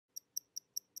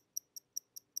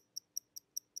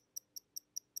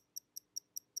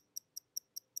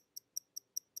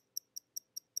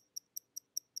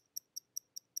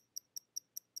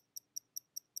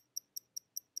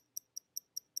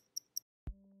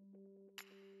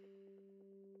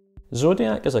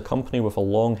Zodiac is a company with a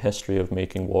long history of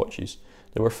making watches.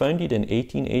 They were founded in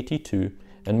 1882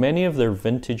 and many of their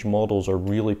vintage models are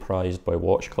really prized by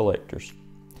watch collectors.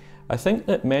 I think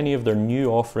that many of their new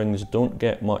offerings don't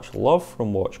get much love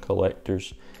from watch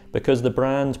collectors because the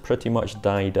brand pretty much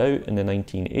died out in the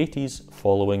 1980s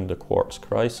following the quartz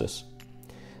crisis.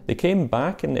 They came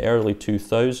back in the early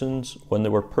 2000s when they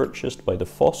were purchased by the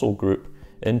Fossil Group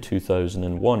in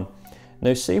 2001.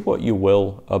 Now, say what you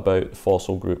will about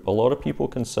Fossil Group. A lot of people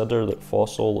consider that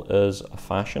Fossil is a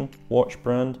fashion watch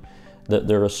brand, that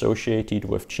they're associated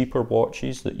with cheaper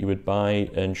watches that you would buy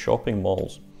in shopping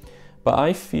malls. But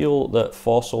I feel that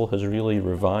Fossil has really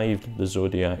revived the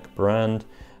Zodiac brand,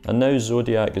 and now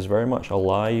Zodiac is very much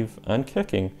alive and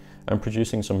kicking and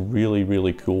producing some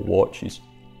really cool watches.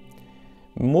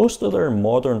 Most of their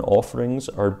modern offerings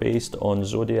are based on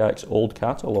Zodiac's old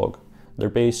catalogue. They're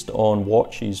based on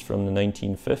watches from the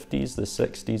 1950s, the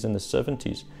 60s and the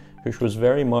 70s, which was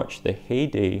very much the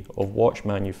heyday of watch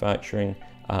manufacturing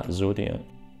at Zodiac.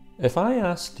 If I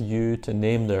asked you to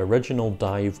name the original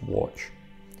dive watch,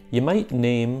 you might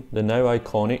name the now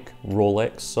iconic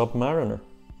Rolex Submariner,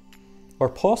 or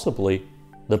possibly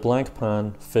the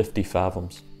Blancpain 50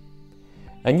 Fathoms.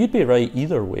 And you'd be right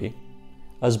either way,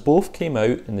 as both came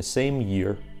out in the same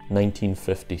year,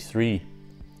 1953.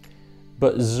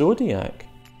 But Zodiac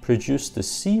produced the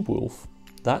Seawolf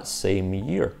that same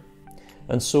year,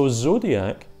 and so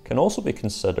Zodiac can also be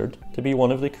considered to be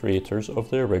one of the creators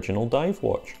of the original dive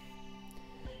watch.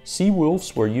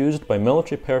 Seawolves were used by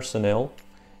military personnel,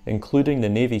 including the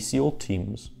Navy SEAL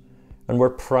teams, and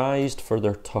were prized for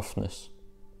their toughness.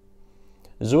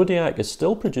 Zodiac is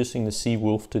still producing the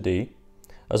Seawolf today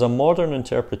as a modern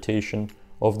interpretation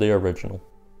of the original.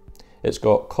 It's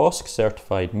got COSC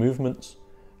certified movements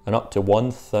and up to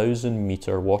 1,000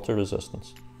 meter water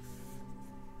resistance.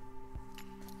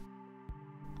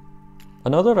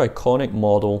 Another iconic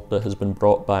model that has been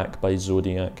brought back by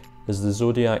Zodiac is the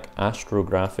Zodiac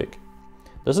Astrographic.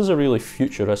 This is a really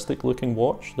futuristic looking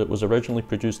watch that was originally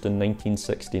produced in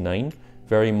 1969,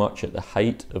 very much at the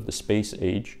height of the space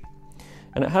age.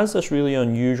 And it has this really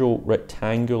unusual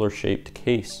rectangular shaped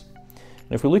case.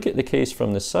 And if we look at the case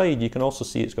from the side, you can also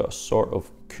see it's got a sort of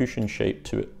cushion shape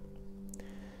to it.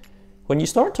 When you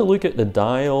start to look at the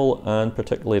dial and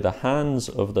particularly the hands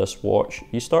of this watch,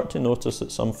 you start to notice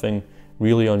that something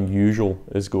really unusual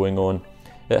is going on.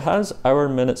 It has hour,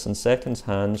 minutes and seconds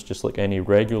hands just like any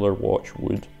regular watch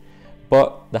would,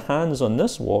 but the hands on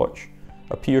this watch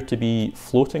appear to be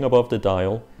floating above the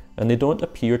dial and they don't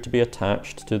appear to be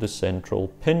attached to the central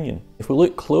pinion. If we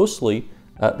look closely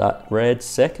at that red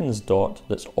seconds dot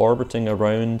that's orbiting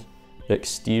around the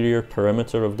exterior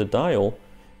perimeter of the dial,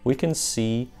 we can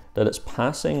see that it's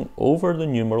passing over the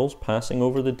numerals, passing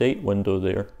over the date window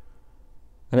there,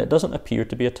 and it doesn't appear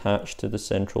to be attached to the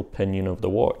central pinion of the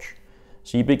watch.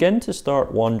 So you begin to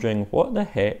start wondering what the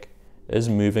heck is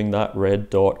moving that red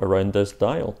dot around this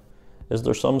dial. Is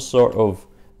there some sort of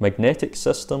magnetic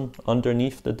system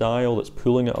underneath the dial that's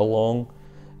pulling it along?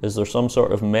 Is there some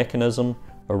sort of mechanism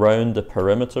around the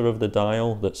perimeter of the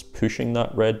dial that's pushing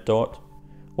that red dot?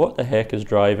 What the heck is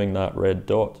driving that red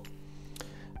dot?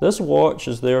 This watch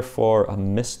is therefore a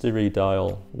mystery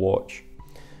dial watch.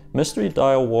 Mystery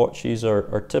dial watches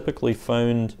are typically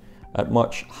found at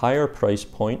much higher price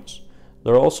points.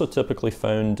 They're also typically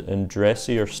found in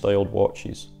dressier styled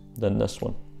watches than this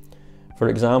one. For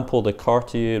example, the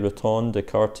Cartier Rotonde de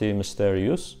Cartier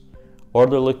Mystérieuse or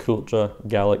the Le Coultre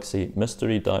Galaxy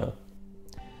Mystery Dial.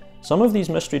 Some of these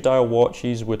mystery dial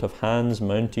watches would have hands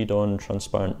mounted on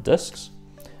transparent discs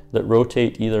that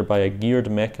rotate either by a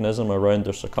geared mechanism around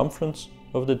the circumference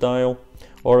of the dial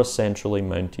or a centrally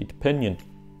mounted pinion.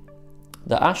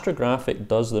 The Astrographic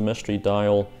does the mystery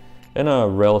dial in a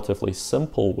relatively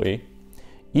simple way.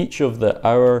 Each of the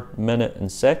hour, minute and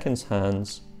seconds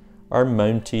hands are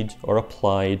mounted or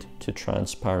applied to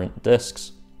transparent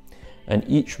discs, and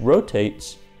each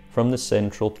rotates from the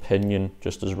central pinion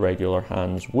just as regular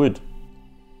hands would.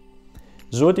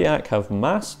 Zodiac have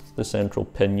masked the central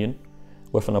pinion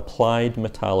with an applied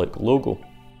metallic logo,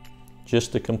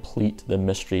 just to complete the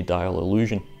mystery dial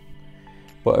illusion.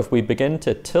 But if we begin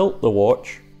to tilt the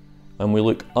watch and we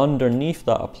look underneath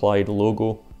that applied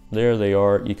logo, there they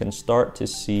are, you can start to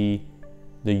see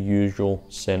the usual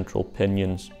central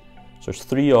pinions. So there's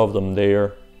 3 of them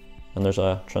there, and there's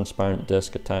a transparent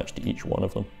disc attached to each one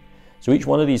of them. So each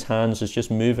one of these hands is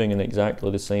just moving in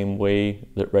exactly the same way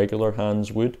that regular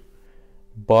hands would,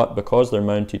 but because they're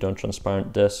mounted on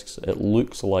transparent discs, it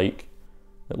looks like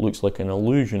an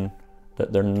illusion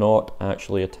that they're not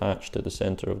actually attached to the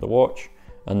center of the watch,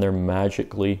 and they're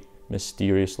magically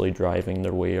mysteriously driving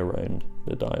their way around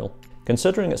the dial.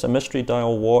 Considering it's a mystery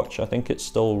dial watch, I think it's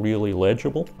still really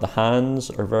legible. The hands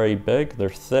are very big, they're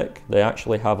thick, they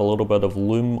actually have a little bit of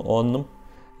lume on them,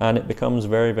 and it becomes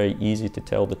very, very easy to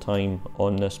tell the time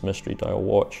on this mystery dial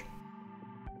watch.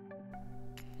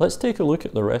 Let's take a look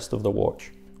at the rest of the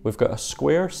watch. We've got a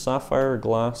square sapphire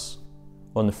glass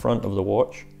on the front of the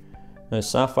watch. Now,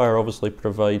 sapphire obviously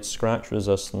provides scratch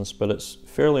resistance, but it's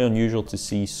fairly unusual to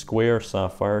see square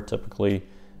sapphire. Typically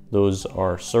those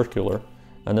are circular,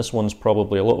 and this one's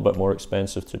probably a little bit more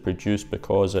expensive to produce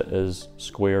because it is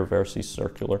square versus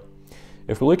circular.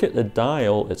 If we look at the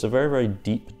dial, it's a very, very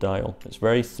deep dial. It's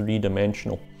very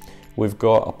three-dimensional. We've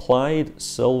got applied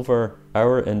silver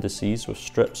hour indices with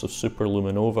strips of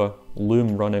superluminova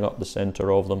lume running up the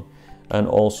center of them, and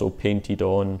also painted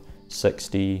on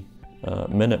 60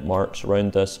 minute marks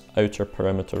around this outer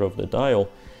perimeter of the dial.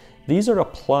 These are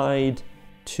applied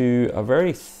to a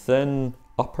very thin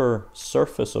upper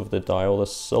surface of the dial, the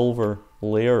silver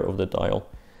layer of the dial,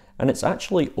 and it's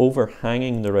actually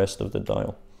overhanging the rest of the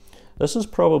dial. This is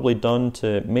probably done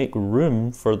to make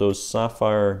room for those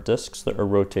sapphire discs that are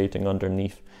rotating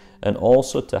underneath, and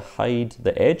also to hide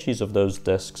the edges of those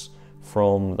discs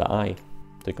from the eye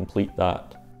to complete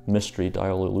that mystery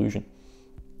dial illusion.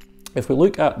 If we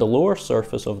look at the lower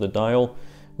surface of the dial,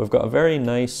 we've got a very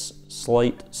nice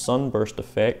slight sunburst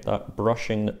effect, that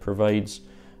brushing that provides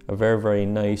a very, very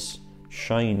nice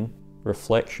shine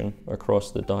reflection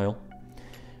across the dial.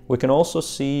 We can also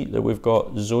see that we've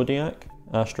got Zodiac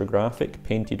Astrographic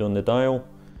painted on the dial.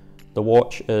 The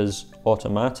watch is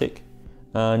automatic,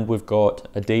 and we've got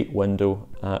a date window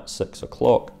at 6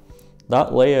 o'clock.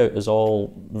 That layout is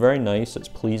all very nice, it's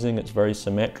pleasing, it's very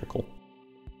symmetrical.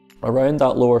 Around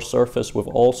that lower surface we've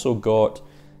also got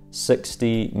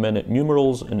 60-minute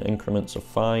numerals in increments of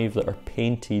 5 that are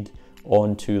painted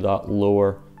onto that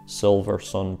lower silver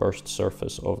sunburst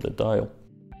surface of the dial.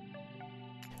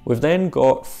 We've then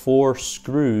got 4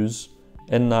 screws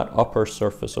in that upper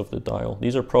surface of the dial.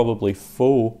 These are probably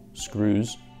faux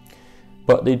screws,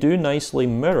 but they do nicely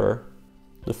mirror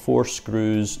the 4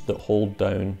 screws that hold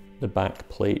down the back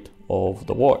plate of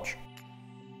the watch.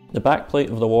 The back plate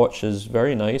of the watch is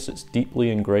very nice. It's deeply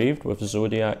engraved with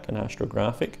Zodiac and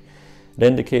Astrographic. It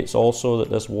indicates also that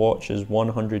this watch is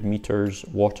 100 meters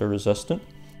water resistant.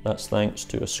 That's thanks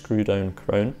to a screw down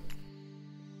crown.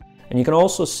 And you can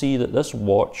also see that this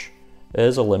watch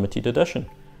is a limited edition.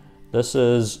 This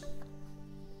is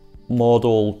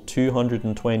model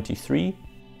 223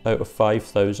 out of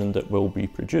 5,000 that will be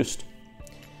produced.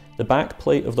 The back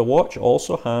plate of the watch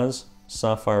also has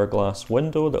sapphire glass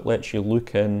window that lets you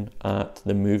look in at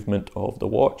the movement of the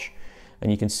watch,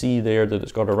 and you can see there that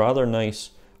it's got a rather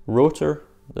nice rotor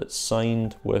that's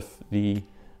signed with the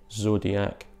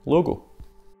Zodiac logo.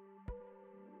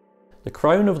 The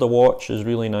crown of the watch is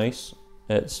really nice.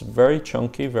 It's very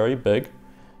chunky, very big.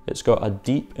 It's got a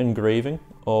deep engraving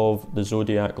of the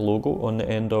Zodiac logo on the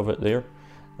end of it there,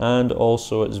 and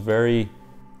also it's very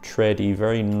tready,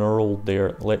 very knurled there.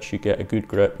 It lets you get a good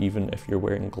grip even if you're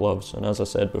wearing gloves. And as I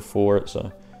said before, it's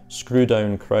a screw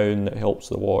down crown that helps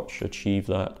the watch achieve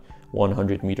that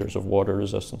 100 meters of water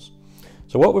resistance.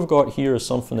 So what we've got here is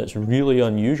something that's really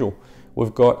unusual.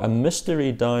 We've got a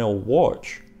mystery dial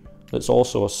watch that's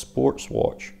also a sports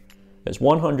watch. It's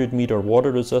 100 meter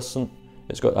water resistant.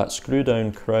 It's got that screw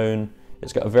down crown.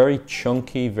 It's got a very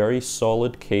chunky, very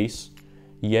solid case,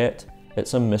 yet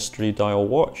it's a mystery dial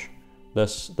watch.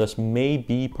 This may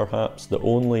be perhaps the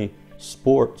only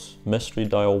sports mystery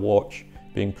dial watch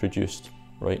being produced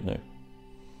right now.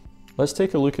 Let's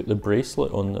take a look at the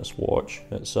bracelet on this watch.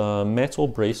 It's a metal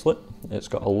bracelet. It's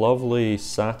got a lovely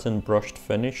satin brushed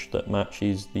finish that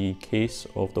matches the case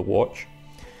of the watch.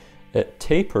 It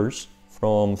tapers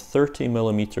from 30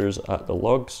 millimeters at the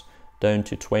lugs down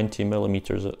to 20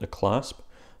 millimeters at the clasp.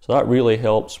 So that really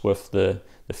helps with the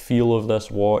feel of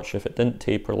this watch. If it didn't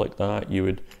taper like that, you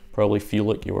would probably feel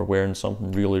like you were wearing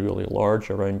something really, really large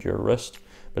around your wrist,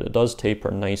 but it does taper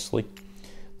nicely.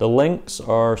 The links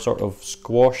are sort of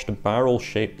squashed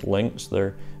barrel-shaped links.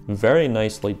 They're very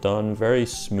nicely done, very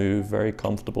smooth, very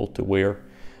comfortable to wear.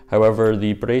 However,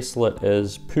 the bracelet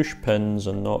is push pins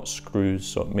and not screws,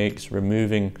 so it makes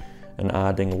removing and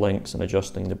adding links and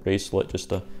adjusting the bracelet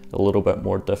just a little bit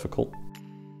more difficult.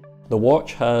 The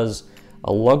watch has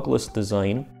a lugless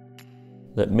design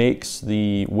that makes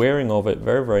the wearing of it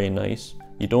very, very nice.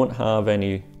 You don't have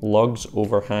any lugs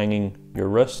overhanging your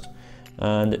wrist,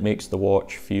 and it makes the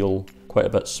watch feel quite a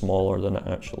bit smaller than it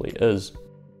actually is.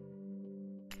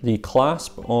 The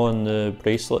clasp on the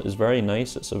bracelet is very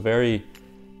nice. It's a very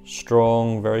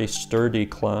strong, very sturdy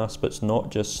clasp. It's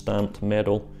not just stamped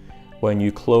metal. When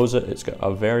you close it, it's got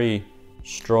a very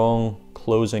strong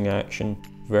closing action,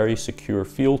 very secure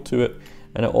feel to it,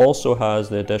 and it also has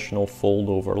the additional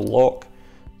fold-over lock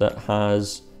that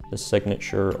has the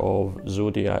signature of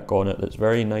Zodiac on it that's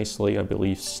very nicely, I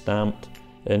believe, stamped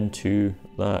into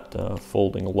that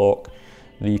folding lock.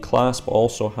 The clasp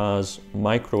also has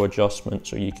micro adjustments,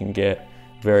 so you can get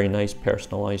very nice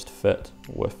personalized fit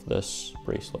with this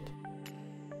bracelet.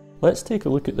 Let's take a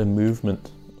look at the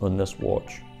movement on this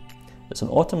watch. It's an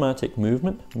automatic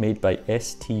movement made by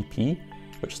STP,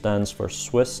 which stands for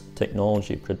Swiss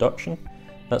Technology Production.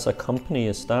 That's a company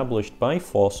established by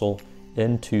Fossil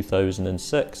in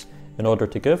 2006 in order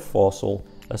to give Fossil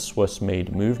a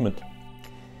Swiss-made movement.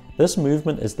 This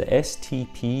movement is the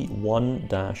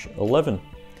STP-1-11,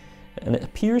 and it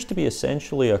appears to be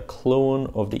essentially a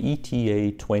clone of the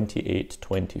ETA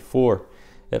 2824.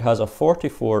 It has a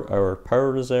 44-hour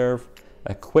power reserve,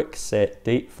 a quick set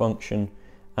date function,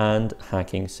 and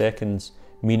hacking seconds,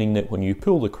 meaning that when you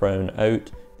pull the crown out,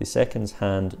 the seconds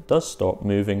hand does stop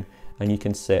moving and you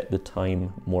can set the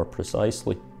time more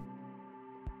precisely.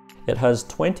 It has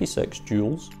 26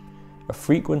 joules, a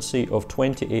frequency of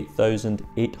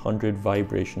 28,800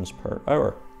 vibrations per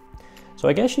hour. So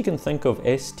I guess you can think of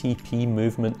STP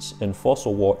movements in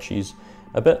Fossil watches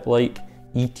a bit like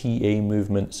ETA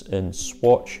movements in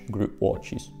Swatch group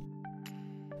watches.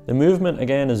 The movement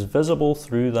again is visible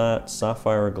through that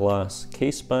sapphire glass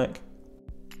caseback.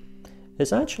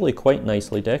 It's actually quite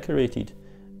nicely decorated.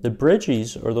 The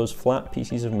bridges, or those flat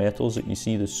pieces of metals that you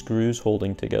see the screws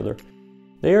holding together,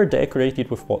 they are decorated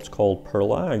with what's called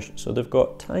perlage, so they've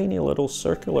got tiny little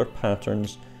circular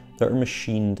patterns that are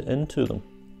machined into them.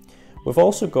 We've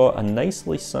also got a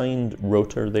nicely signed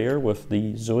rotor there with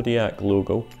the Zodiac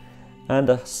logo and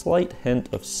a slight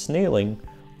hint of snailing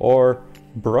or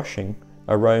brushing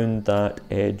around that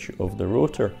edge of the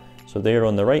rotor. So there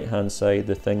on the right hand side,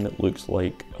 the thing that looks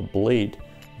like a blade.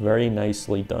 Very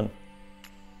nicely done.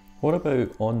 What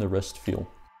about on the wrist feel?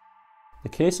 The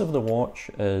case of the watch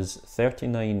is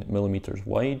 39mm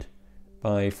wide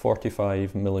by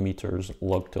 45mm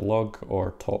lug to lug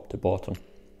or top to bottom.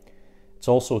 It's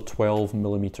also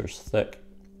 12mm thick.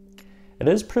 It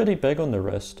is pretty big on the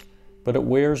wrist, but it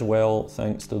wears well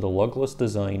thanks to the lugless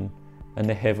design and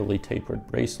the heavily tapered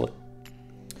bracelet.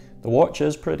 The watch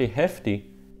is pretty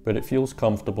hefty, but it feels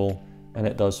comfortable and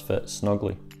it does fit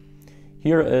snugly.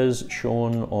 Here it is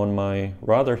shown on my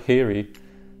rather hairy,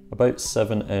 about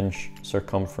 7-inch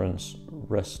circumference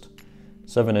wrist.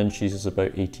 7 inches is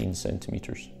about 18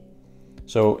 centimeters.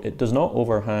 So it does not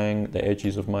overhang the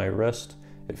edges of my wrist.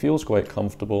 It feels quite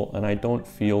comfortable and I don't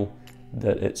feel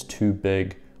that it's too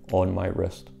big on my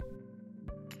wrist.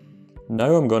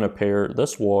 Now I'm going to pair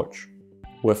this watch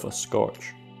with a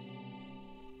Scotch.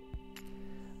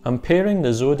 I'm pairing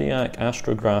the Zodiac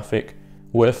Astrographic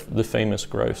with the famous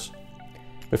grouse.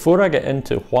 Before I get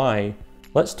into why,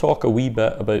 let's talk a wee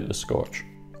bit about the Scotch.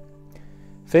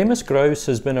 Famous grouse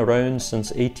has been around since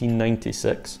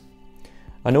 1896.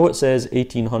 I know it says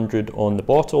 1800 on the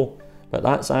bottle, but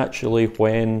that's actually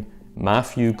when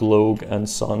Matthew Gloag and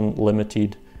Son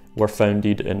Limited were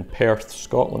founded in Perth,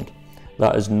 Scotland.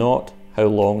 That is not how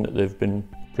long that they've been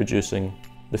producing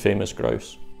the famous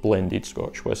grouse blended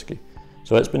Scotch whisky.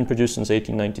 So it's been produced since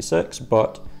 1896,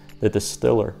 but the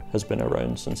distiller has been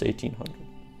around since 1800.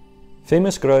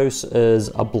 Famous Grouse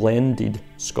is a blended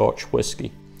Scotch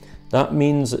whisky. That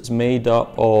means it's made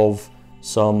up of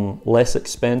some less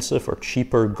expensive or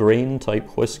cheaper grain type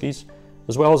whiskies,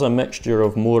 as well as a mixture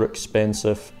of more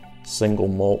expensive single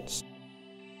malts.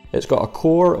 It's got a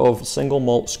core of single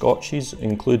malt Scotches,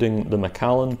 including the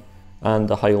Macallan and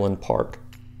the Highland Park.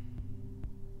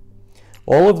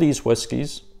 All of these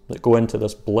whiskies that go into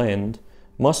this blend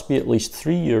must be at least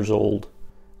 3 years old,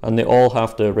 and they all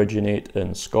have to originate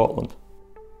in Scotland.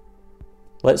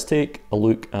 Let's take a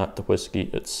look at the whisky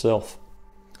itself.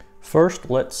 First,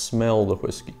 let's smell the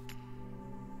whisky.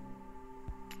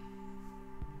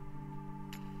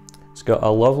 It's got a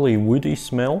lovely woody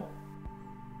smell,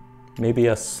 maybe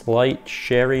a slight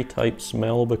sherry type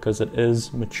smell because it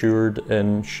is matured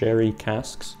in sherry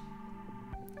casks.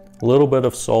 A little bit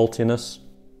of saltiness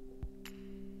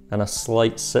and a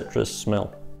slight citrus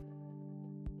smell.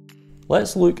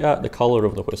 Let's look at the colour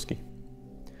of the whisky.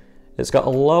 It's got a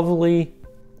lovely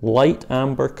light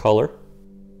amber colour.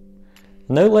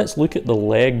 Now let's look at the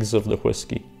legs of the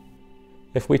whisky.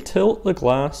 If we tilt the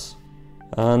glass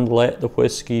and let the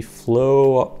whisky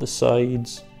flow up the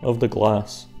sides of the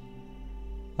glass,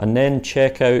 and then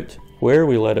check out where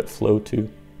we let it flow to,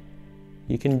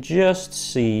 you can just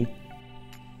see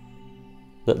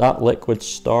that that liquid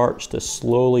starts to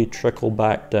slowly trickle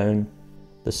back down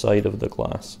the side of the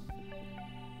glass.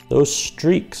 Those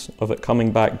streaks of it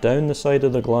coming back down the side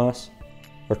of the glass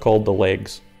are called the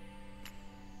legs.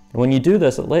 And when you do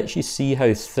this, it lets you see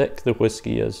how thick the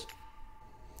whiskey is.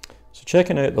 So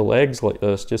checking out the legs like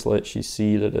this just lets you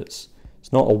see that it's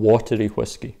not a watery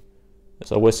whiskey.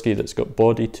 It's a whiskey that's got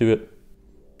body to it,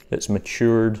 it's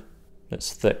matured,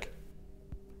 it's thick.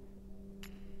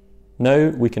 Now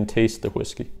we can taste the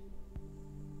whiskey.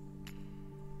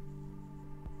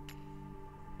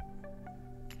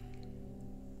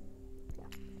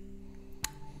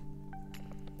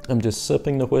 I'm just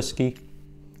sipping the whiskey.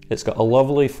 It's got a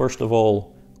lovely, first of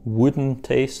all, wooden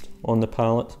taste on the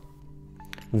palate.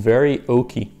 Very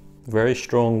oaky, very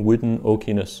strong wooden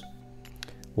oakiness.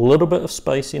 A little bit of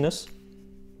spiciness,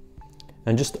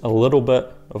 and just a little bit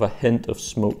of a hint of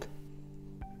smoke.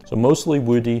 So mostly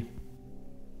woody,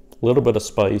 a little bit of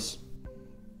spice,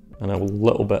 and a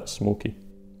little bit smoky.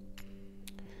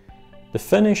 The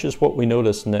finish is what we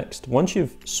notice next. Once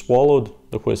you've swallowed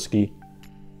the whiskey,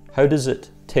 how does it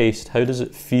taste? How does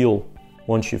it feel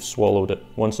once you've swallowed it,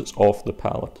 once it's off the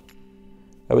palate?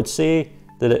 I would say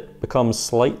that it becomes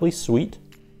slightly sweet.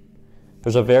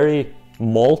 There's a very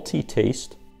malty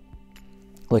taste,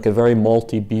 like a very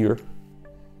malty beer.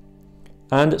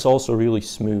 And it's also really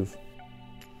smooth.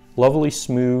 Lovely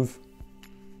smooth,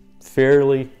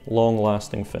 fairly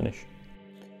long-lasting finish.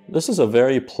 This is a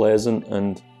very pleasant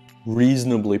and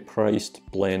reasonably priced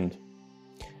blend.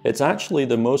 It's actually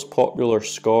the most popular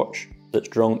Scotch that's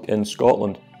drunk in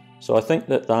Scotland, so I think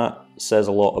that says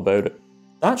a lot about it.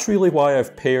 That's really why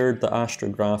I've paired the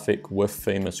Astrographic with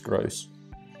Famous Grouse.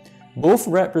 Both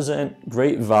represent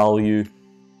great value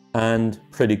and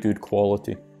pretty good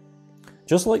quality.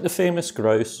 Just like the Famous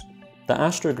Grouse, the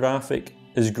Astrographic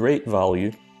is great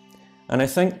value, and I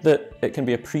think that it can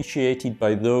be appreciated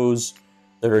by those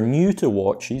that are new to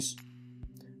watches,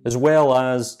 as well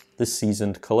as the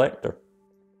seasoned collector.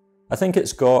 I think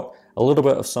it's got a little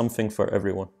bit of something for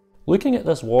everyone. Looking at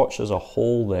this watch as a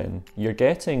whole then, you're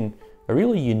getting a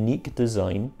really unique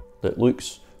design that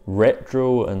looks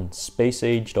retro and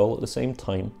space-aged all at the same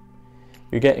time.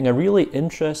 You're getting a really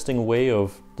interesting way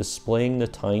of displaying the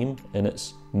time in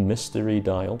its mystery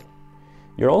dial.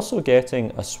 You're also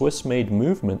getting a Swiss-made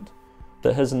movement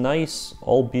that has nice,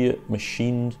 albeit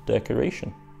machined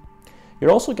decoration.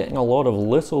 You're also getting a lot of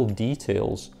little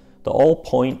details that all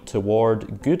point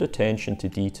toward good attention to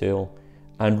detail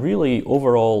and really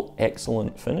overall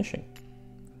excellent finishing.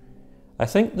 I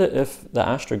think that if the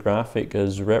Astrographic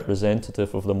is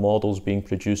representative of the models being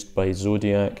produced by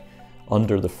Zodiac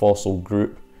under the Fossil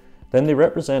group, then they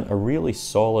represent a really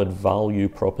solid value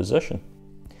proposition.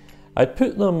 I'd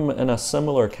put them in a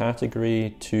similar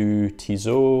category to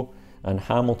Tissot and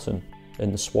Hamilton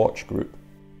in the Swatch group.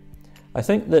 I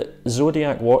think that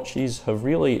Zodiac watches have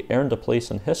really earned a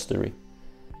place in history,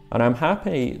 and I'm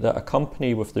happy that a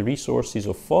company with the resources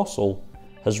of Fossil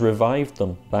has revived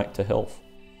them back to health.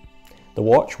 The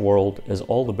watch world is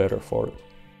all the better for it.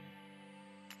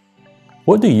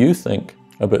 What do you think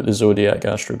about the Zodiac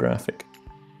Astrographic?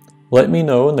 Let me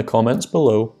know in the comments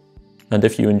below, and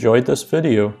if you enjoyed this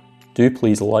video, do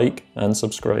please like and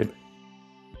subscribe.